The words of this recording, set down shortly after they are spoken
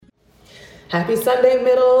Happy Sunday,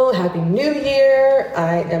 Middle. Happy New Year.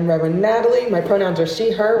 I am Reverend Natalie. My pronouns are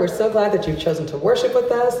she, her. We're so glad that you've chosen to worship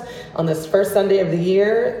with us on this first Sunday of the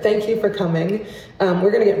year. Thank you for coming.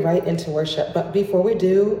 We're going to get right into worship. But before we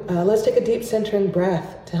do, let's take a deep centering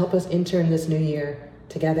breath to help us enter in this new year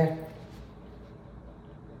together.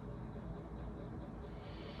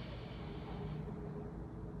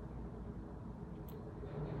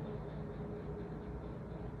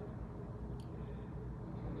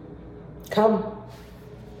 Come,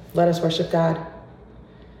 let us worship God.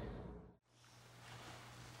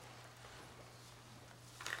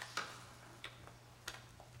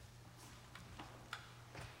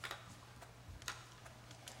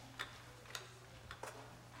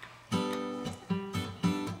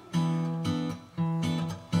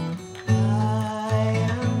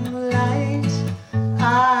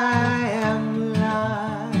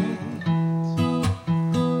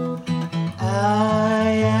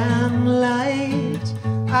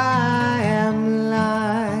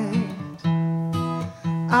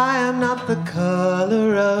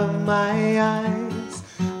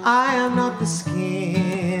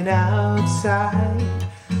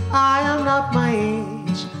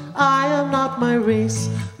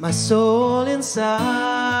 My soul inside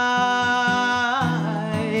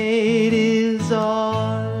is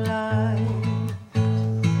all I,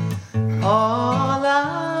 all I,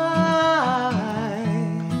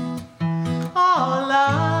 all I,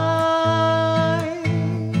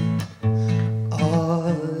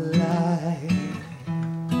 all I.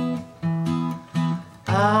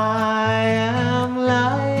 I am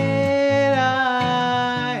light,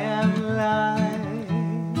 I am light.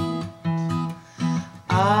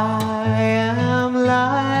 I am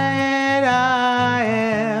light, I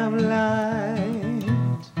am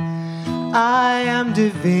light. I am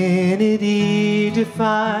divinity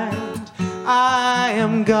defined. I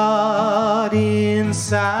am God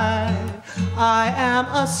inside. I am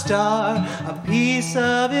a star, a piece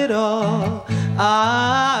of it all. I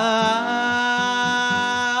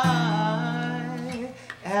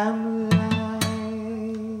am light.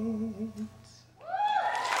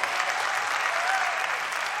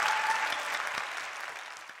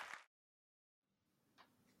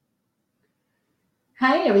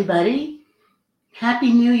 Hi, everybody.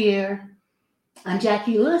 Happy New Year. I'm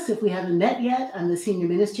Jackie Lewis. If we haven't met yet, I'm the senior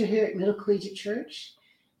minister here at Middle Collegiate Church.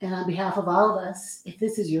 And on behalf of all of us, if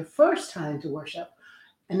this is your first time to worship,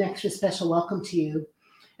 an extra special welcome to you.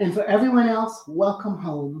 And for everyone else, welcome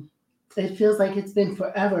home. It feels like it's been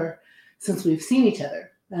forever since we've seen each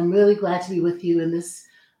other. I'm really glad to be with you in this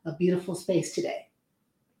beautiful space today.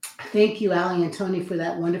 Thank you, Allie and Tony, for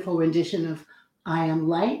that wonderful rendition of I Am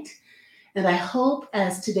Light. And I hope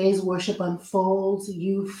as today's worship unfolds,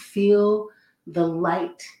 you feel the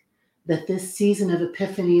light that this season of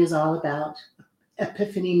Epiphany is all about.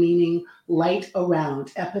 Epiphany meaning light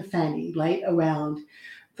around, epiphany, light around,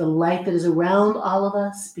 the light that is around all of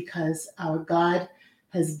us because our God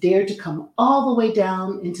has dared to come all the way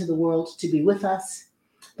down into the world to be with us,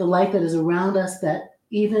 the light that is around us that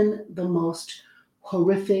even the most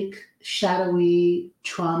horrific, shadowy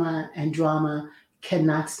trauma and drama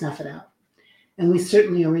cannot snuff it out. And we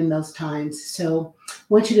certainly are in those times. So I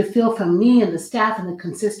want you to feel from me and the staff and the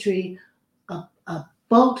consistory a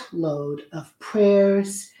boatload of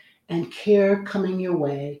prayers and care coming your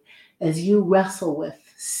way as you wrestle with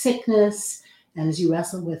sickness and as you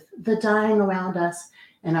wrestle with the dying around us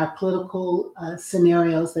and our political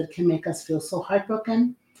scenarios that can make us feel so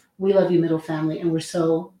heartbroken. We love you, Middle Family, and we're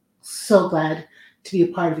so, so glad to be a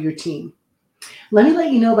part of your team. Let me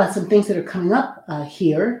let you know about some things that are coming up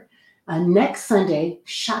here. Next Sunday,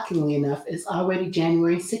 shockingly enough, is already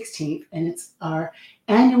January 16th, and it's our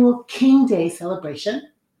annual King Day celebration.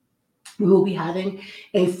 We will be having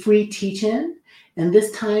a free teach-in, and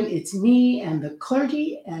this time it's me and the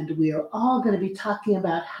clergy, and we are all going to be talking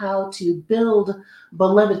about how to build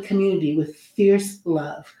beloved community with fierce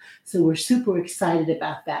love. So we're super excited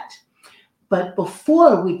about that. But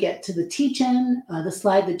before we get to the teach-in, the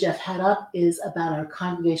slide that Jeff had up is about our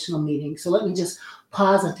congregational meeting. So let me just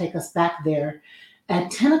pause and take us back there.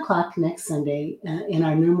 At 10 o'clock next Sunday, in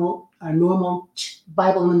our normal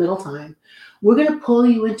Bible in the Middle time, we're going to pull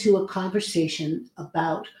you into a conversation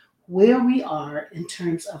about where we are in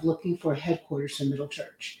terms of looking for headquarters for Middle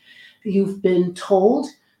Church. You've been told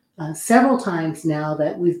several times now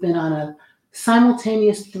that we've been on a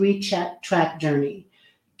simultaneous three-track journey.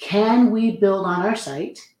 Can we build on our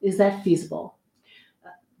site? Is that feasible?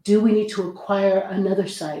 Do we need to acquire another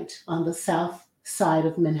site on the south side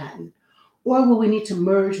of Manhattan? Or will we need to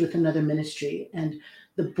merge with another ministry? And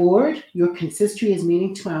the board, your consistory, is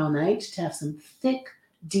meeting tomorrow night to have some thick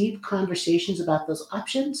deep conversations about those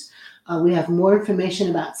options. We have more information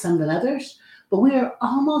about some than others, but we are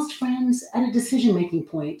almost friends at a decision-making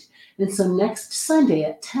point. And so next Sunday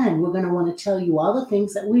at 10, we're going to want to tell you all the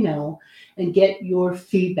things that we know and get your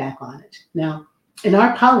feedback on it. Now, in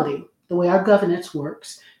our polity, the way our governance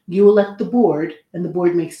works, you elect the board and the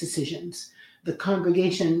board makes decisions. The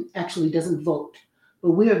congregation actually doesn't vote,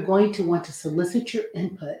 but we are going to want to solicit your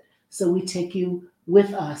input so we take you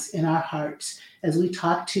with us in our hearts as we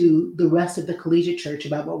talk to the rest of the collegiate church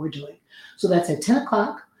about what we're doing. So that's at 10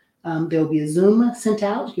 o'clock. There will be a Zoom sent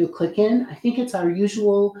out. You'll click in. I think it's our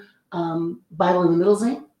usual Bible in the Middle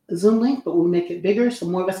Zoom link, but we'll make it bigger so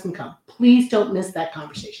more of us can come. Please don't miss that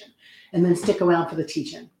conversation. And then stick around for the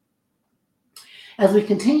teaching. As we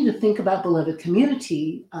continue to think about beloved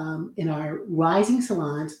community in our rising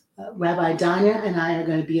salons, Rabbi Danya and I are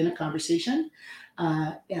going to be in a conversation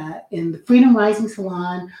in the Freedom Rising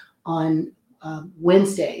Salon on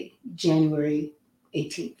Wednesday, January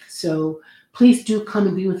 18th. So please do come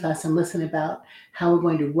and be with us and listen about how we're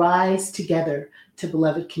going to rise together to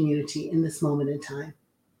beloved community in this moment in time.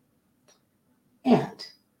 And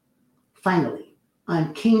finally,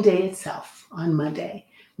 on King Day itself, on Monday,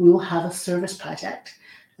 we will have a service project.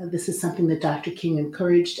 This is something that Dr. King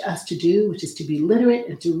encouraged us to do, which is to be literate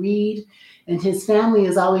and to read. And his family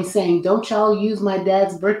is always saying, don't y'all use my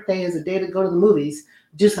dad's birthday as a day to go to the movies.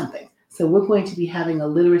 Do something. So we're going to be having a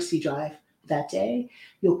literacy drive that day.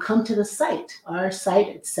 You'll come to the site, our site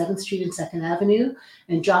at 7th Street and 2nd Avenue,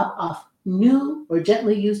 and drop off new or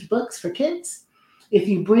gently used books for kids. If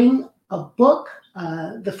you bring a book,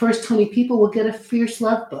 the first 20 people will get a Fierce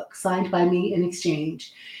Love book signed by me in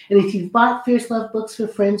exchange. And if you've bought Fierce Love books for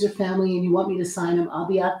friends or family and you want me to sign them, I'll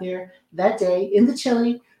be out there that day in the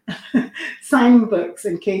chili signing books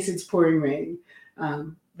in case it's pouring rain.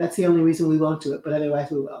 That's the only reason we won't do it, but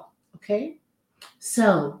otherwise we will. Okay?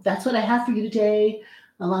 So that's what I have for you today,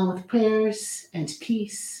 along with prayers and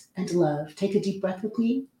peace and love. Take a deep breath with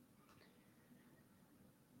me.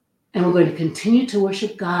 And we're going to continue to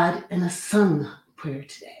worship God in a sung prayer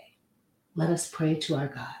today. Let us pray to our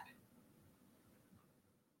God.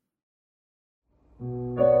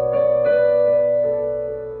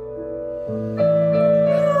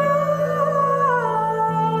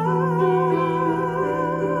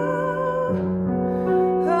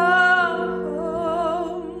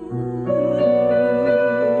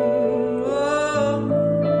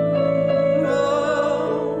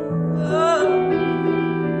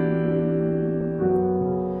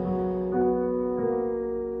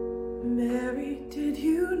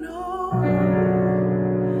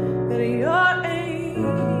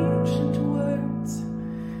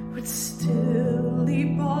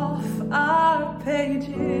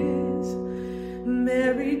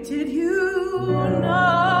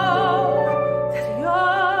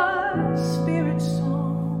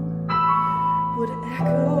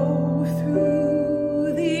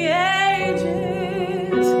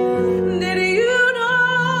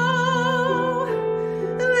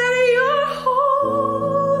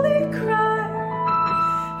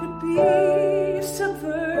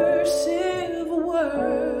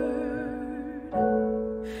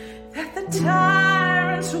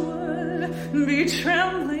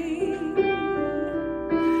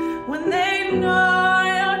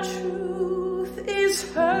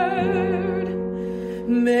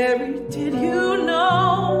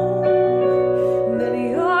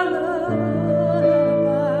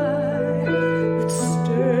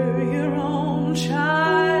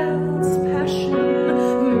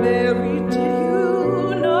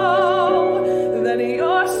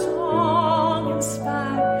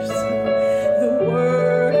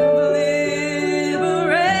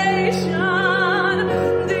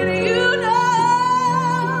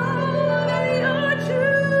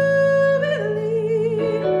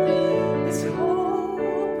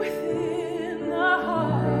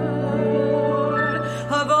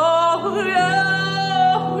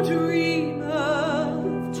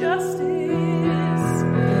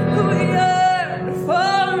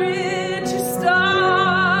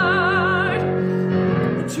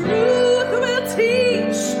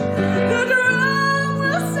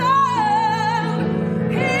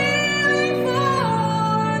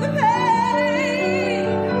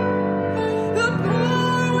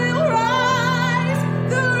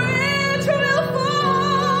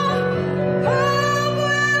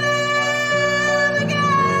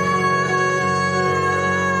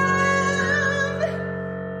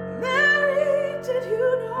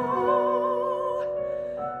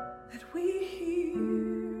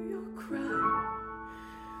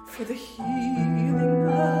 For the healing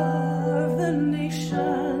of the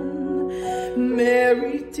nation,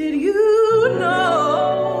 Mary Did you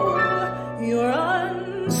know your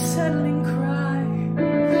unsettling cry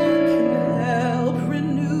can help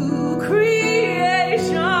renew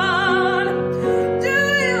creation? Do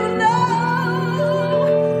you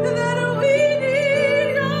know that we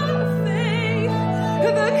need your faith,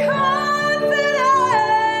 the confidence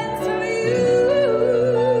of you?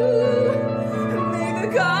 May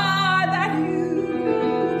the God that you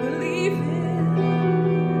believe in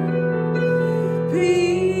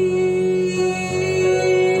peace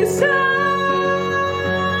and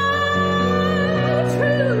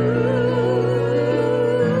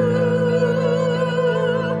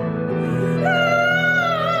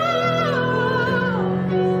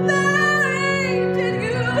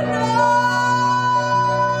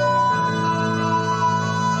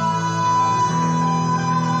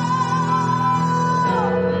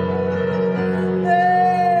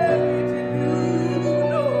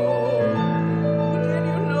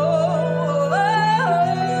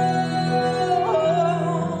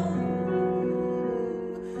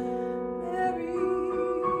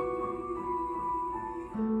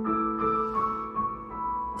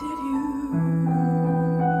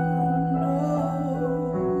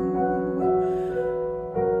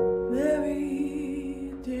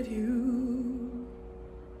Mary, did you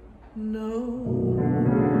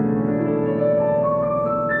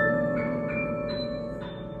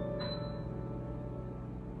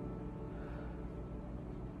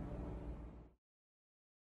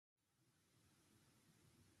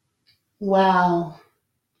Wow,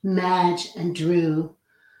 Madge and Drew,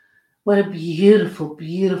 what a beautiful,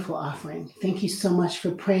 beautiful offering. Thank you so much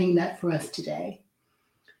for praying that for us today.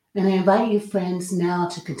 And I invite you, friends, now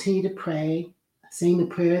to continue to pray, saying the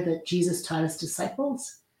prayer that Jesus taught his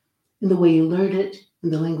disciples in the way you learned it,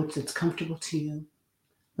 in the language that's comfortable to you.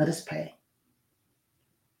 Let us pray.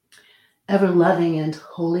 Ever-loving and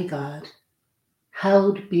holy God,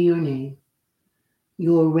 hallowed be your name.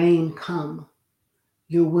 Your reign come.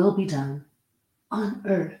 Your will be done on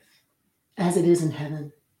earth as it is in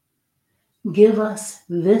heaven. Give us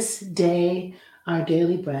this day our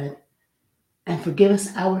daily bread, and forgive us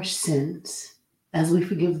our sins as we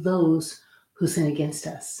forgive those who sin against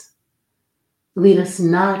us. Lead us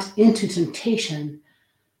not into temptation,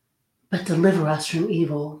 but deliver us from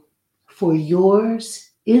evil. For yours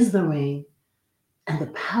is the reign and the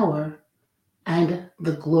power and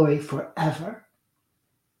the glory forever.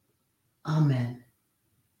 Amen.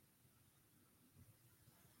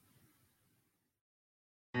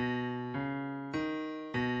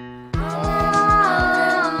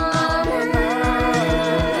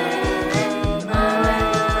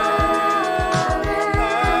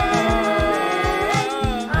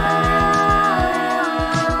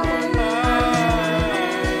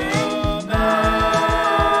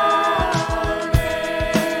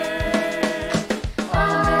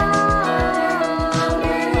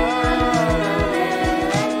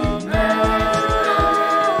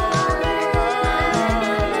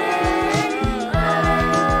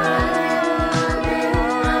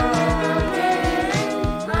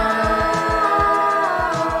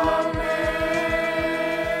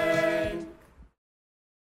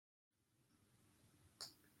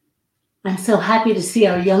 I'm so happy to see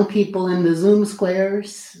our young people in the Zoom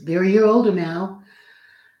squares. They're a year older now.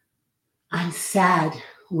 I'm sad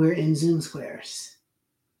we're in Zoom squares.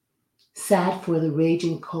 Sad for the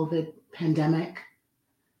raging COVID pandemic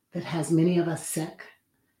that has many of us sick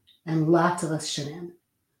and lots of us shut in.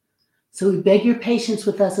 So we beg your patience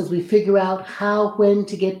with us as we figure out how, when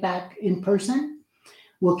to get back in person.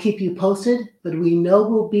 We'll keep you posted, but we know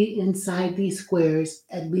we'll be inside these squares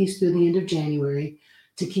at least through the end of January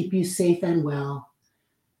to keep you safe and well,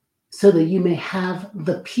 so that you may have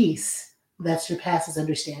the peace that surpasses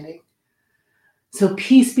understanding. So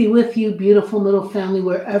peace be with you, beautiful Middle family,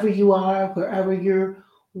 wherever you are, wherever you're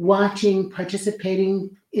watching,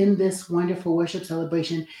 participating in this wonderful worship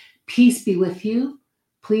celebration. Peace be with you.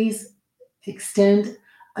 Please extend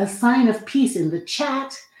a sign of peace in the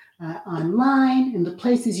chat, online, in the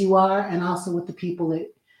places you are, and also with the people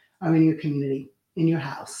that are in your community, in your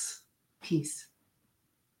house. Peace.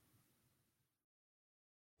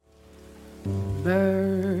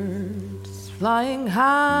 Birds flying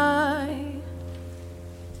high,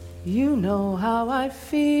 you know how I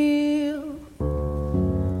feel.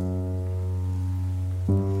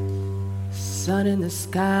 Sun in the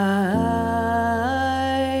sky,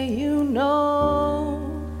 you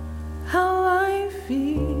know how I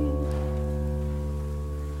feel.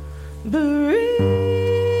 Breeze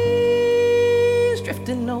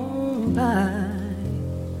drifting on by,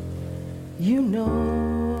 you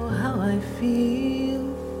know how I feel.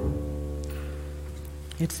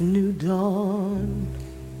 It's a new dawn,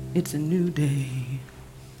 it's a new day,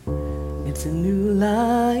 it's a new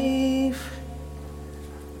life.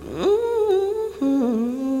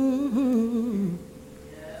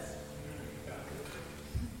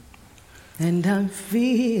 And I'm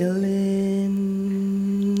feeling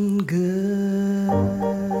good.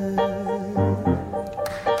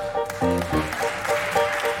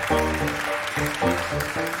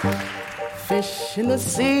 Fish in the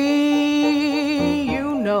sea,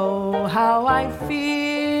 you know how I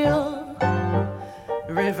feel.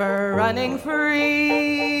 River running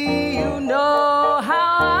free, you know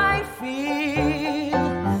how I feel.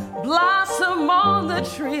 Blossom on the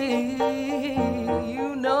tree,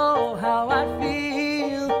 you know how I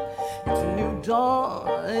feel. It's a new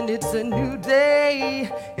dawn, it's a new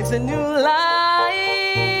day, it's a new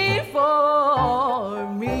life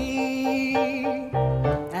for me.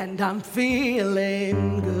 And I'm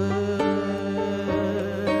feeling good.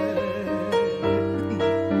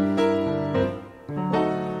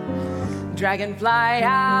 Dragonfly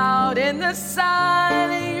out in the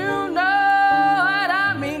sun, you know what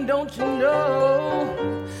I mean, don't you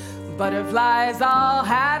know? Butterflies all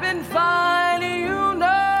having fun, you know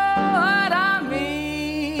what I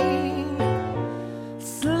mean.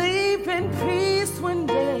 Sleep in peace when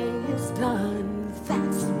day is done,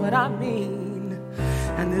 that's what I mean.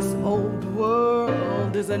 And this old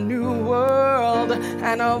world is a new world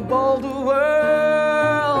and a bold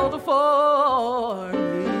world for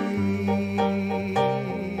me.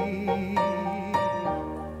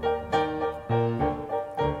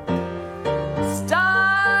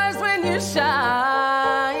 Stars when you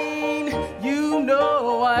shine, you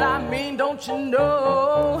know what I mean, don't you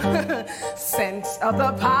know? Scent of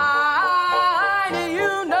the pine,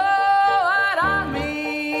 you know what I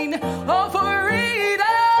mean. Oh,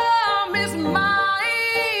 freedom is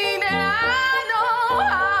mine, and I know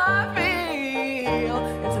how I feel.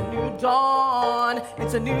 It's a new dawn,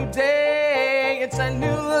 it's a new day, it's a new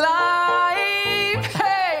life.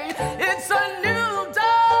 Hey, it's a new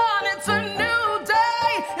dawn, it's a new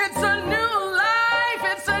day, it's a new life,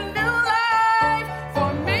 it's a new life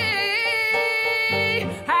for me.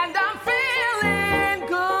 And I'm feeling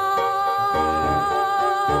good.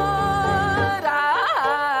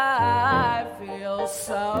 I feel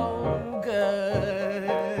so good.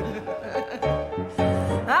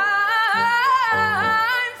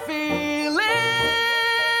 I'm feeling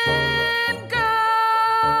good.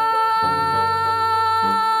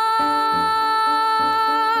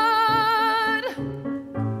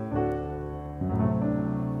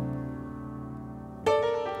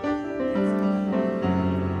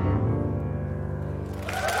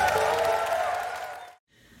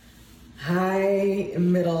 Hi,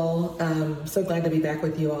 Middle. So glad to be back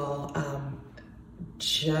with you all.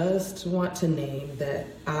 Just want to name that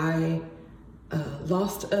I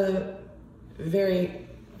lost a very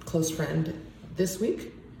close friend this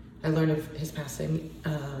week. I learned of his passing.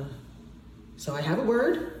 So I have a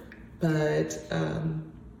word, but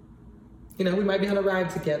we might be on a ride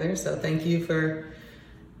together. So thank you for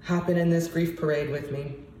hopping in this grief parade with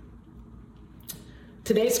me.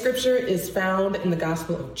 Today's scripture is found in the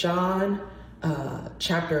Gospel of John,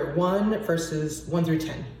 chapter 1, verses 1 through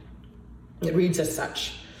 10. It reads as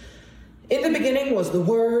such. In the beginning was the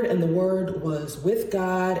Word, and the Word was with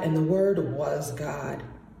God, and the Word was God.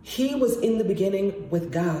 He was in the beginning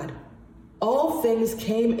with God. All things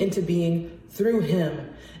came into being through him,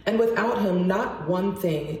 and without him not one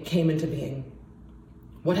thing came into being.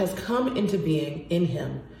 What has come into being in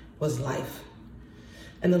him was life.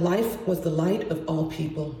 And the life was the light of all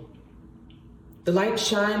people. The light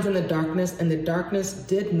shines in the darkness, and the darkness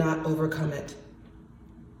did not overcome it.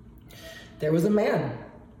 There was a man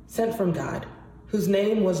sent from God, whose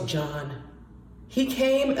name was John. He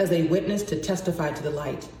came as a witness to testify to the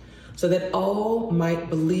light, so that all might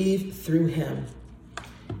believe through him.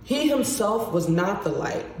 He himself was not the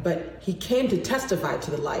light, but he came to testify to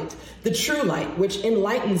the light. The true light, which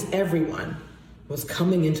enlightens everyone, was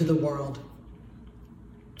coming into the world.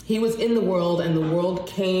 He was in the world, and the world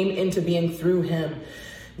came into being through him,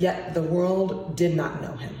 yet the world did not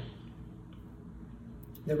know him.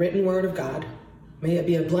 The written word of God, may it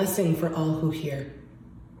be a blessing for all who hear.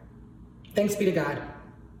 Thanks be to God.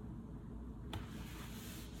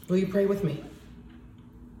 Will you pray with me?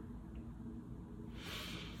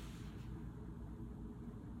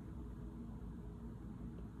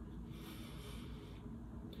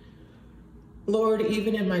 Lord,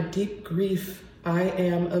 even in my deep grief, I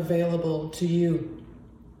am available to you.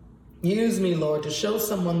 Use me, Lord, to show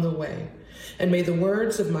someone the way. And may the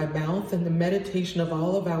words of my mouth and the meditation of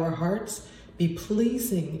all of our hearts be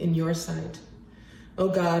pleasing in your sight. O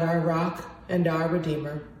God, our rock and our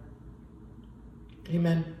redeemer.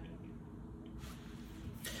 Amen.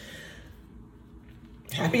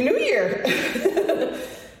 Happy New Year.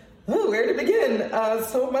 Oh, where to begin?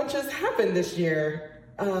 So much has happened this year.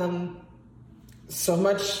 So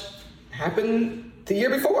much happened the year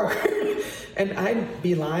before. And I'd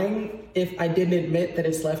be lying if I didn't admit that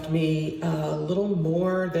it's left me a little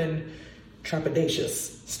more than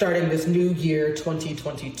trepidatious starting this new year,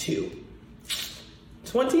 2022.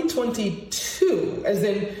 2022, as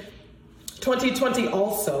in 2020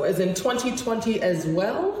 also, as in 2020 as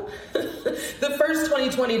well. The first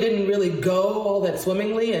 2020 didn't really go all that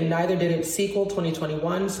swimmingly, and neither did its sequel,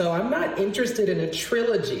 2021, so I'm not interested in a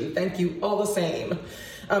trilogy. Thank you all the same.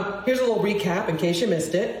 Here's a little recap in case you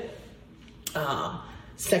missed it.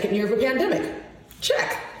 Second year of a pandemic.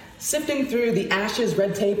 Check. Sifting through the ashes,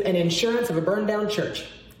 red tape, and insurance of a burned down church.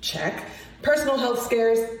 Check. Personal health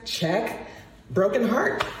scares. Check. Broken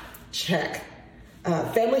heart. Check.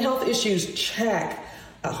 Family health issues. Check.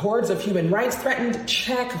 Hordes of human rights threatened.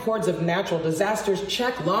 Check. Hordes of natural disasters.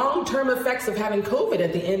 Check. Long-term effects of having COVID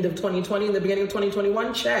at the end of 2020 and the beginning of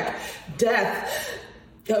 2021. Check. Death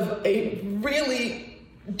of a really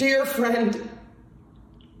dear friend.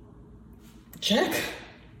 Check.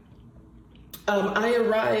 I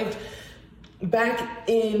arrived back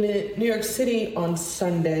in New York City on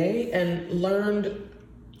Sunday and learned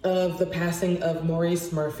of the passing of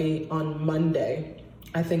Maurice Murphy on Monday,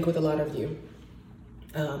 I think with a lot of you.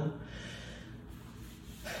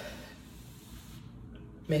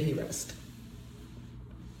 May he rest.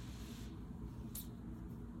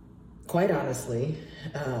 Quite honestly,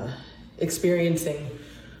 experiencing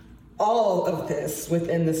all of this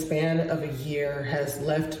within the span of a year has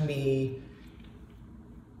left me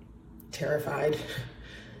terrified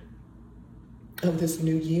of this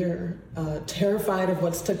new year, terrified of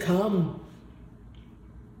what's to come.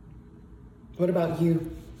 What about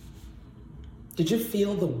you? Did you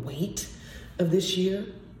feel the weight of this year?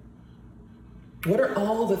 What are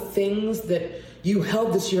all the things that you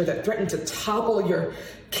held this year that threatened to topple your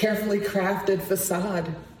carefully crafted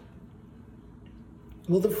facade?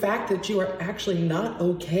 Will the fact that you are actually not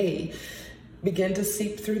okay begin to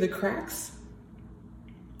seep through the cracks?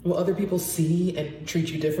 Will other people see and treat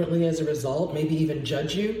you differently as a result, maybe even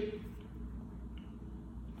judge you?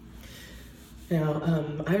 Now,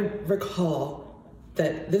 I recall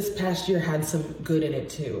that this past year had some good in it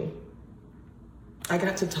too. I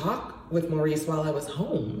got to talk with Maurice while I was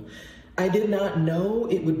home. I did not know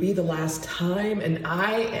it would be the last time, and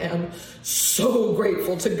I am so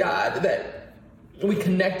grateful to God that we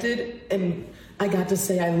connected and I got to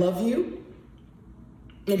say I love you,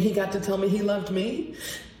 and he got to tell me he loved me.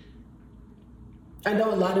 I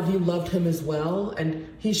know a lot of you loved him as well, and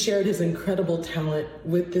he shared his incredible talent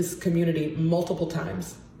with this community multiple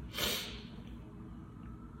times.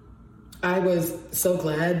 I was so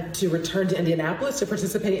glad to return to Indianapolis to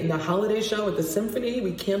participate in the holiday show at the Symphony.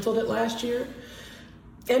 We canceled it last year.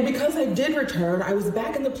 And because I did return, I was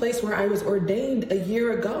back in the place where I was ordained a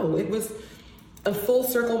year ago. It was a full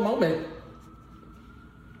circle moment.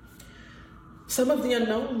 Some of the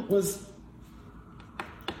unknown was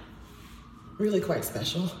really quite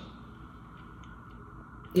special.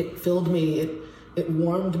 It filled me, it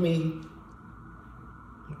warmed me,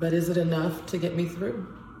 but is it enough to get me through?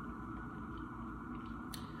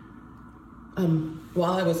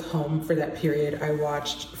 While I was home for that period, I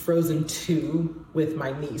watched Frozen 2 with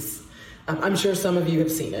my niece. I'm sure some of you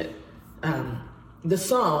have seen it. The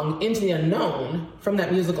song, Into the Unknown, from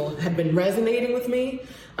that musical had been resonating with me,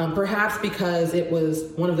 perhaps because it was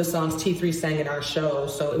one of the songs T3 sang in our show,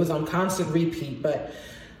 so it was on constant repeat, but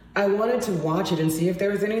I wanted to watch it and see if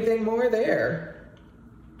there was anything more there.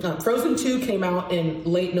 Frozen 2 came out in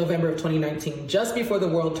late November of 2019, just before the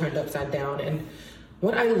world turned upside down, and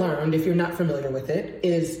what I learned, if you're not familiar with it,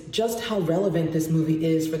 is just how relevant this movie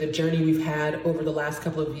is for the journey we've had over the last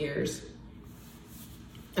couple of years.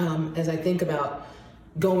 As I think about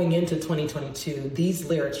going into 2022, these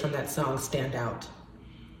lyrics from that song stand out.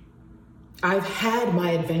 I've had my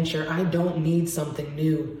adventure. I don't need something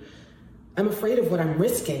new. I'm afraid of what I'm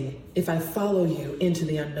risking if I follow you into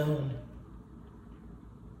the unknown.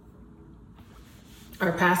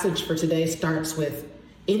 Our passage for today starts with,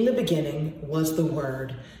 in the beginning was the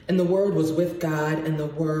Word, and the Word was with God, and the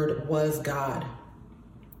Word was God.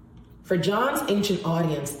 For John's ancient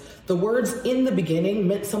audience, the words in the beginning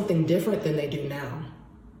meant something different than they do now.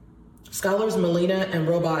 Scholars Molina and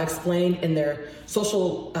Roba explained in their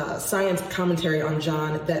social science commentary on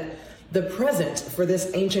John that the present for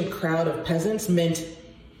this ancient crowd of peasants meant,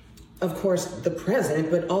 of course, the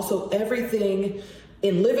present, but also everything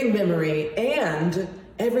in living memory, and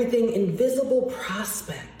everything in visible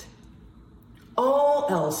prospect. All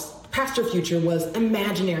else, past or future, was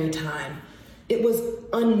imaginary time. It was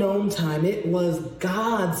unknown time. It was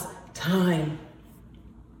God's time.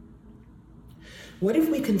 What if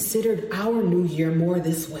we considered our new year more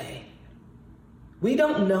this way? We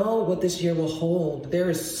don't know what this year will hold. There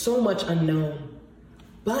is so much unknown.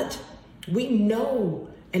 But we know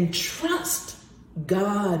and trust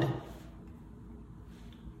God.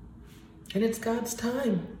 And it's God's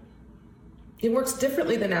time. It works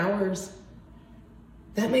differently than ours.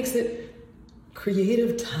 That makes it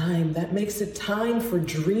creative time. That makes it time for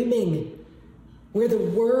dreaming, where the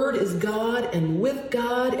Word is God and with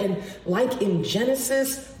God, and like in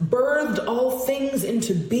Genesis, birthed all things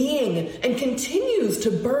into being and continues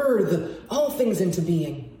to birth all things into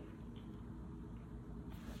being.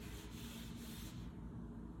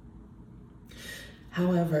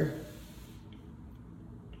 However,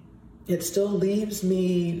 it still leaves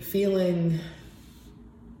me feeling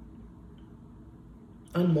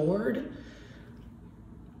unmoored,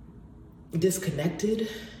 disconnected,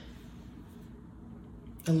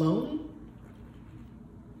 alone.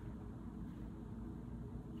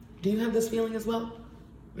 Do you have this feeling as well?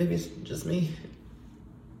 Maybe it's just me.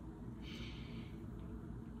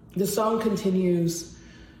 The song continues.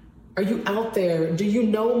 Are you out there? Do you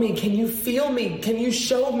know me? Can you feel me? Can you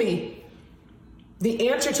show me? The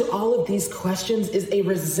answer to all of these questions is a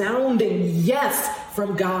resounding yes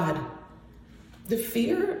from God. The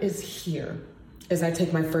fear is here as I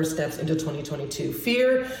take my first steps into 2022.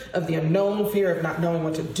 Fear of the unknown, fear of not knowing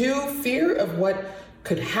what to do, fear of what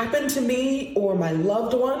could happen to me or my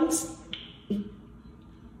loved ones.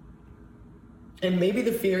 And maybe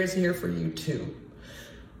the fear is here for you too.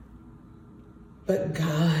 But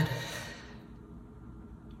God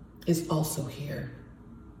is also here.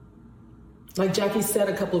 Like Jackie said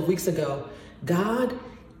a couple of weeks ago, God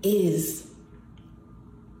is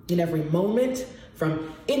in every moment,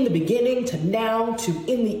 from in the beginning to now to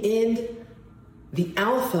in the end, the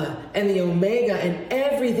Alpha and the Omega and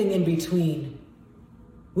everything in between.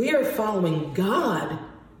 We are following God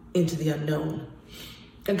into the unknown.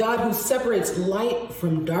 A God who separates light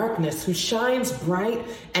from darkness, who shines bright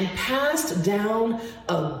and passed down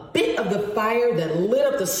a bit of the fire that lit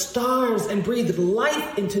up the stars and breathed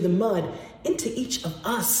life into the mud, into each of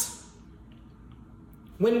us.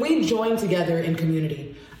 When we join together in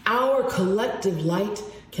community, our collective light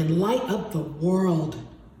can light up the world.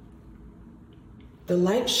 The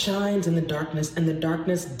light shines in the darkness, and the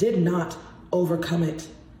darkness did not overcome it.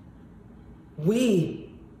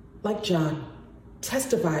 We, like John,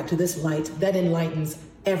 testify to this light that enlightens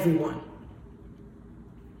everyone.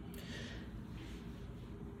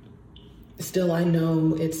 Still, I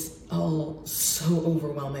know it's all so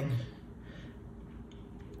overwhelming.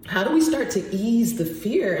 How do we start to ease the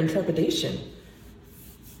fear and trepidation?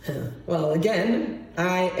 Well, again,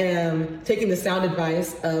 I am taking the sound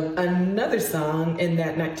advice of another song in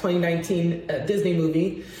that 2019 Disney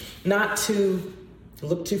movie, not to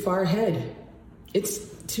look too far ahead. It's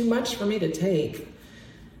too much for me to take.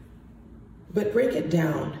 But break it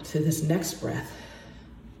down to this next breath,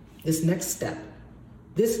 this next step.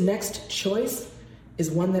 This next choice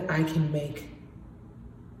is one that I can make.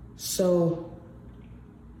 So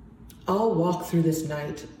I'll walk through this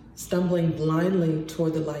night, stumbling blindly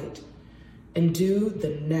toward the light, and do the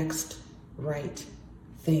next right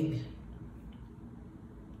thing.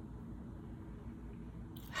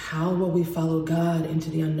 How will we follow God into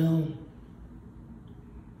the unknown?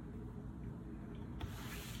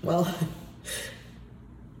 Well,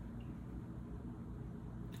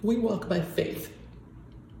 we walk by faith,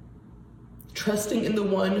 trusting in the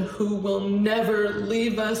one who will never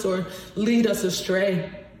leave us or lead us astray.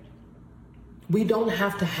 We don't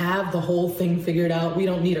have to have the whole thing figured out. We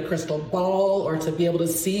don't need a crystal ball or to be able to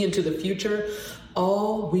see into the future.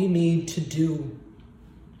 All we need to do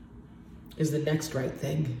is the next right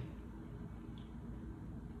thing.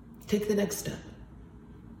 Take the next step.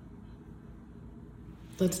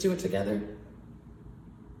 Let's do it together.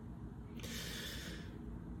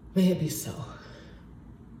 May it be so.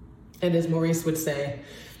 And as Maurice would say,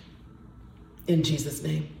 in Jesus'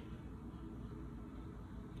 name,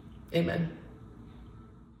 amen.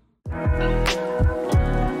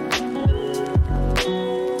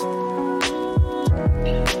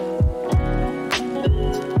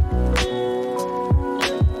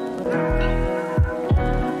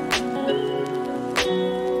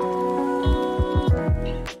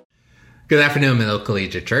 Good afternoon, Middle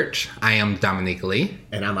Collegiate Church. I am Dominique Lee.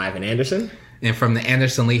 And I'm Ivan Anderson. And from the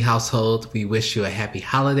Anderson Lee household, we wish you a happy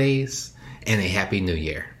holidays and a happy new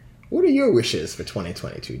year. What are your wishes for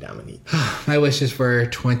 2022, Dominique? My wishes for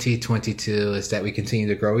 2022 is that we continue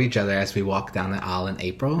to grow each other as we walk down the aisle in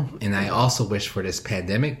April. And I also wish for this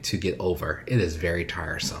pandemic to get over. It is very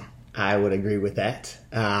tiresome. I would agree with that.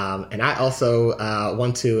 And I also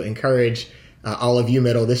want to encourage all of you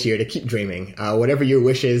middle this year to keep dreaming. Whatever your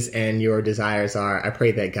wishes and your desires are, I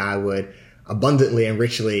pray that God would abundantly and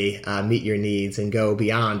richly meet your needs and go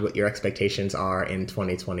beyond what your expectations are in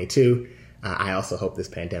 2022. I also hope this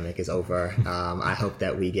pandemic is over. I hope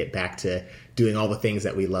that we get back to doing all the things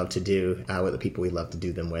that we love to do with the people we love to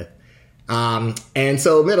do them with. And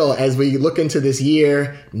so middle, as we look into this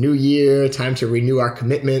year, new year, time to renew our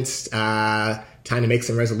commitments, time to make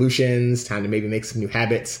some resolutions, time to maybe make some new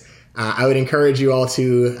habits. I would encourage you all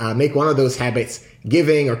to make one of those habits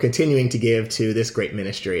giving or continuing to give to this great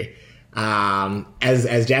ministry.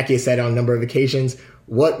 As Jackie has said on a number of occasions,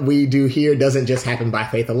 what we do here doesn't just happen by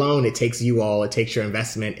faith alone. It takes you all. It takes your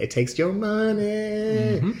investment. It takes your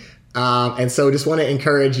money. Mm-hmm. And so just want to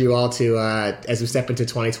encourage you all to, as we step into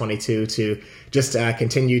 2022, to just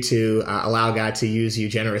continue to allow God to use you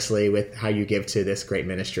generously with how you give to this great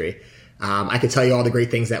ministry. I could tell you all the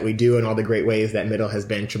great things that we do and all the great ways that Middle has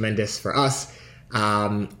been tremendous for us.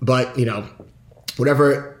 But,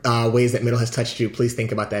 whatever ways that Middle has touched you, please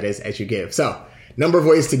think about that as you give. So, number of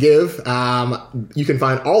ways to give. You can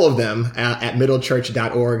find all of them at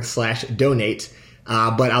middlechurch.org/donate.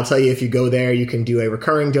 But I'll tell you, if you go there, you can do a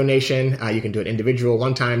recurring donation. You can do an individual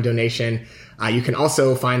one-time donation. You can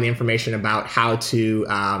also find the information about how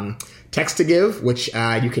to text to give, which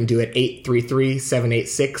you can do at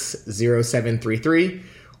 833-786-0733.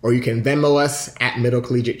 Or you can Venmo us at Middle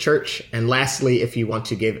Collegiate Church. And lastly, if you want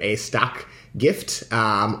to give a stock gift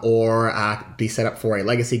or be set up for a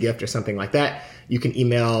legacy gift or something like that, you can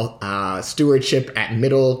email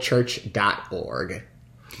stewardship@middlechurch.org.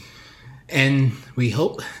 And we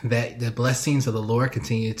hope that the blessings of the Lord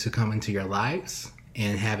continue to come into your lives,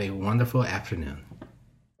 and have a wonderful afternoon.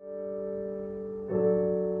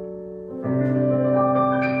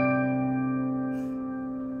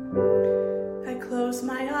 I close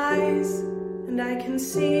my eyes and I can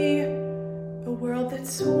see a world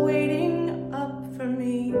that's waiting up for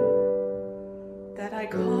me, that I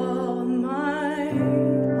call my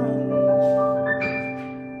own.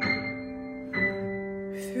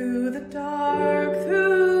 Through the dark,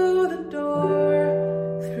 through the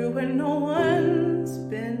door, through where no one's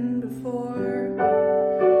been before,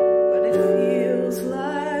 but it feels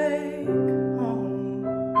like home.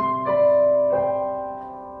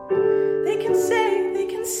 They can say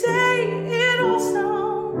it all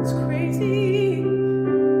sounds crazy.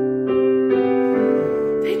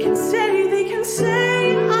 They can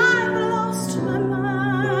say I've lost my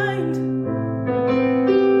mind.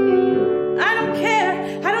 I don't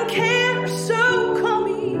care, so call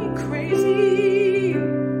me crazy.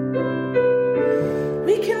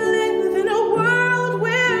 We can live in a world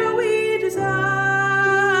where we design.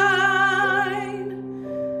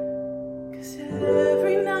 'Cause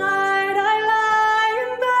every night I lie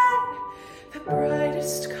in bed, the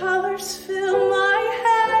brightest colors fill my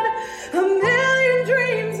head, a million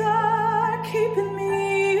dreams I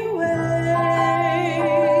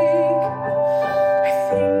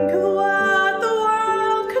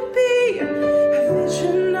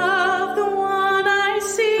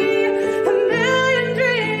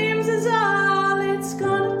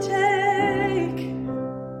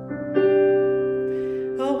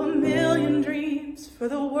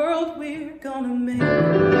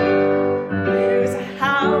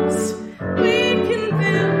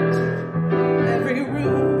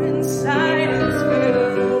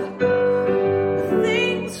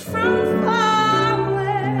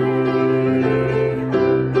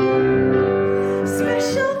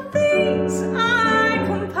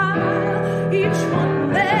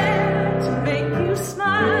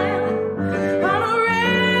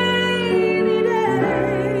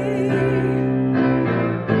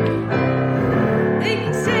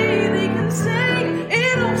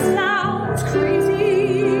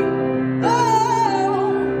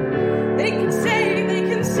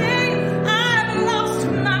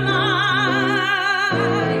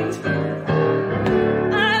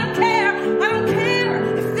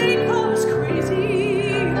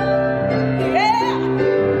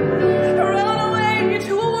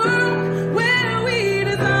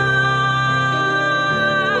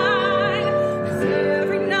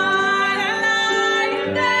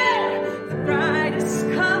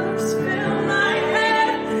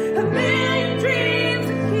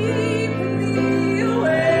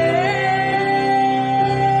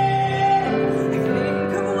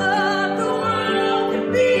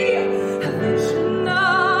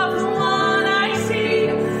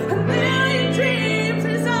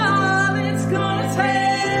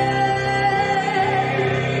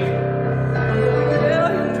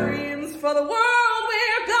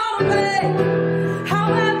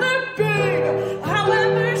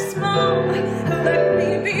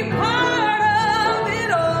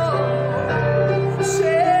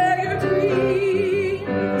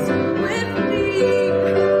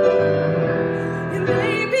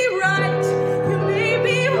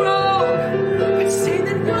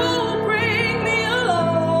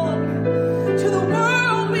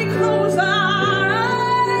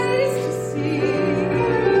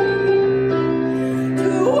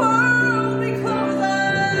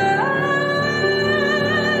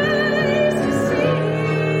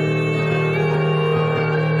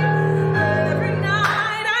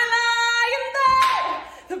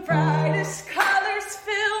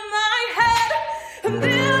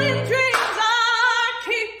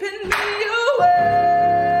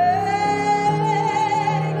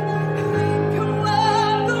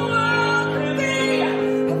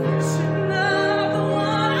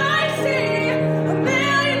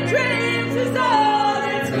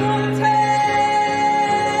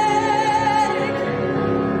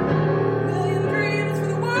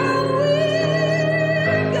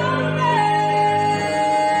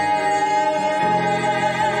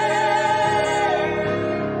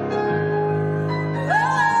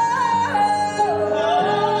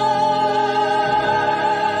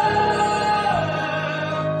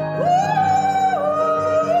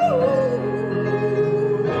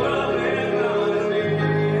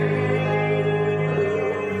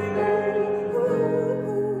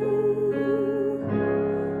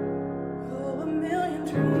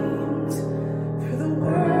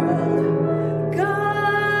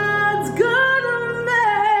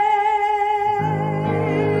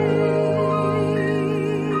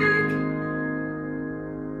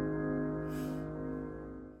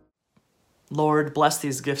Lord, bless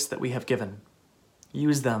these gifts that we have given.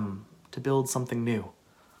 Use them to build something new.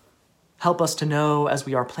 Help us to know as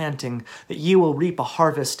we are planting that you will reap a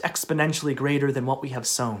harvest exponentially greater than what we have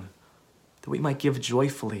sown, that we might give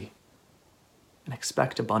joyfully and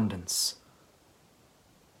expect abundance.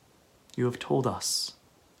 You have told us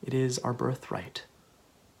it is our birthright,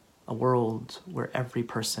 a world where every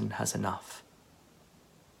person has enough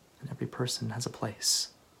and every person has a place.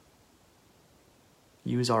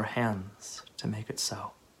 Use our hands to make it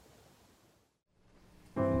so.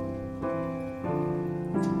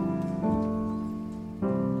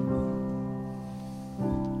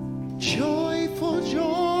 Joyful,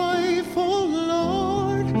 joyful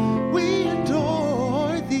Lord, we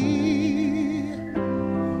adore thee.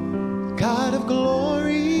 God of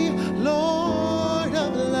glory, Lord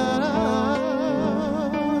of love.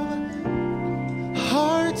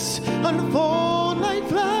 Hearts unfold like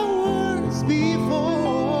flowers before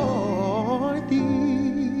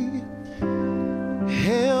thee.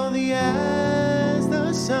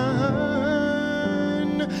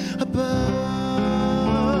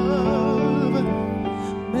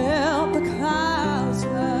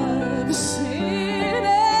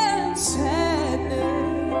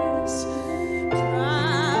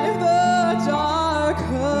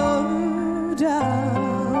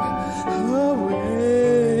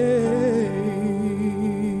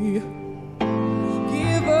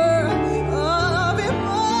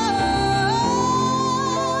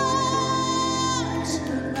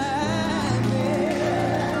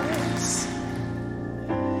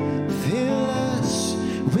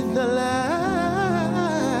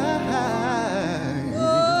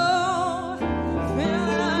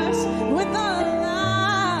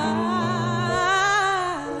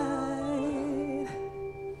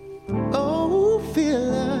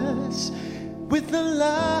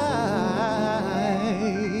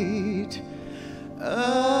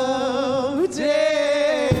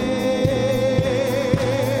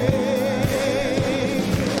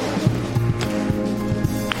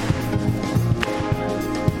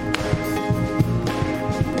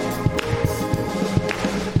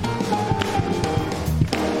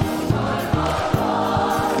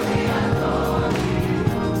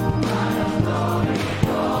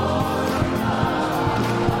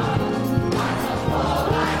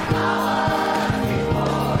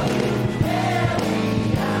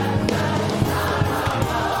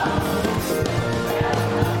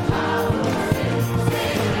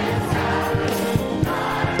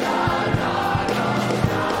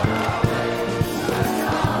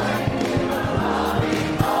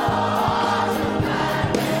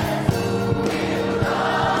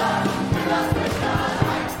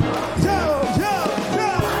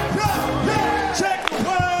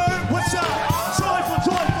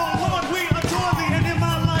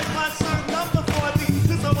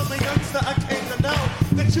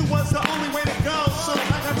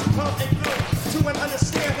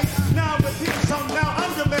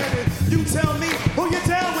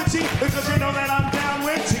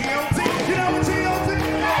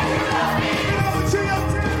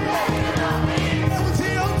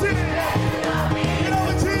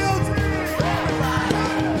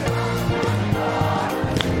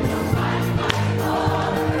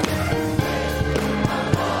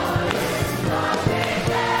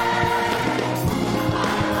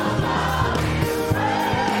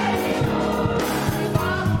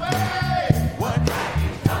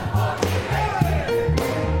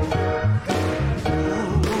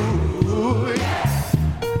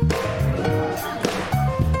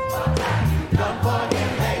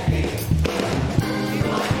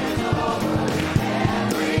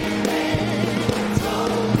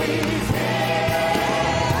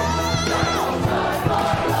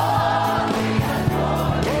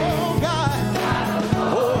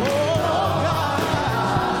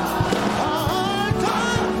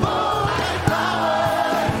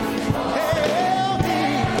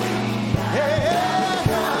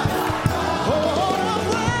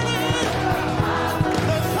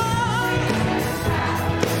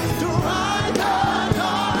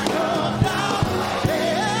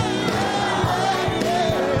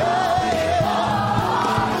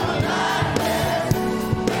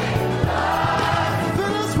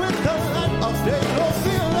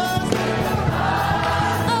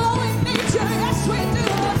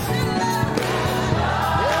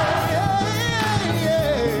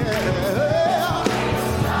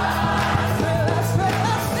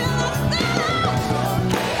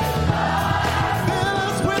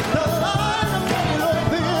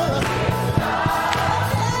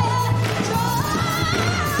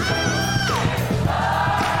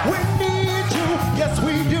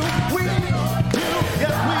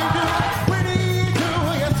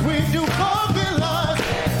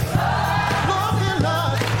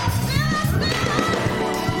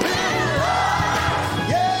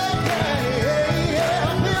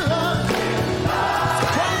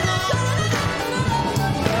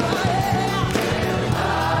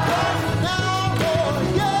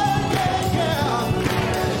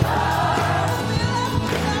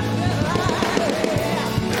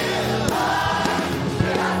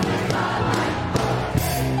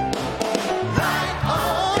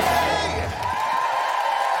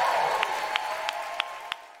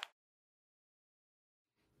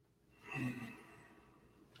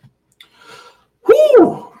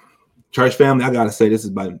 Church family, I gotta say, this is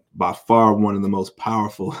by far one of the most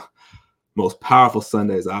powerful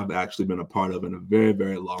Sundays I've actually been a part of in a very,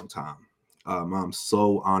 very long time. I'm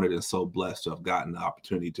so honored and so blessed to have gotten the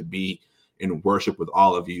opportunity to be in worship with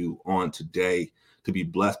all of you on today, to be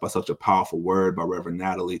blessed by such a powerful word by Reverend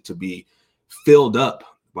Natalie, to be filled up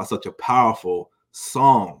by such a powerful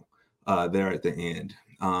song there at the end.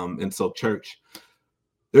 And so, church,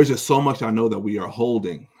 there's just so much I know that we are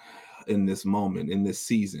holding in this moment, in this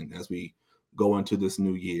season, as we go into this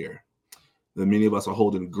new year. That many of us are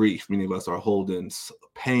holding grief, many of us are holding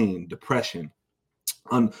pain, depression,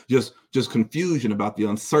 just confusion about the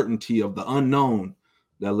uncertainty of the unknown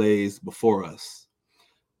that lays before us.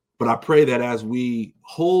 But I pray that as we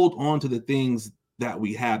hold on to the things that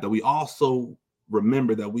we have, that we also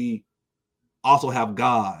remember that we also have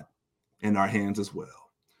God in our hands as well.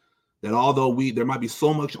 That although there might be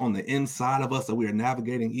so much on the inside of us that we are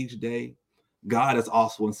navigating each day, God is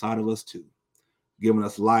also inside of us too, giving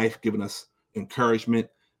us life, giving us encouragement,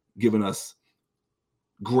 giving us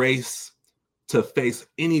grace to face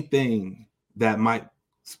anything that might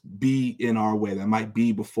be in our way, that might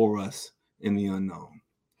be before us in the unknown.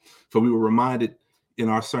 For we were reminded in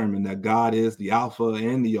our sermon that God is the Alpha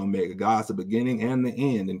and the Omega. God's the beginning and the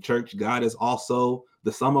end. In church, God is also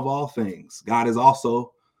the sum of all things. God is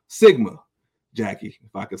also Sigma, Jackie,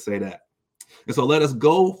 if I could say that. And so let us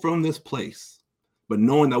go from this place, but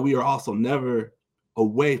knowing that we are also never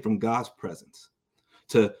away from God's presence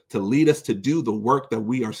to lead us to do the work that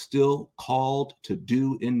we are still called to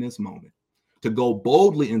do in this moment, to go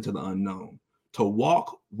boldly into the unknown, to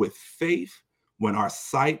walk with faith when our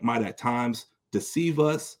sight might at times deceive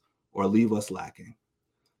us or leave us lacking.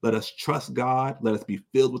 Let us trust God. Let us be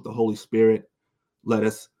filled with the Holy Spirit. Let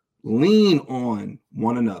us lean on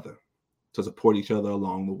one another to support each other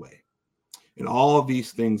along the way. In all of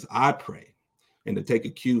these things, I pray, and to take a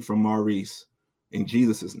cue from Maurice, in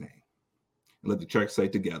Jesus' name. And let the church say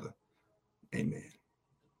together, amen.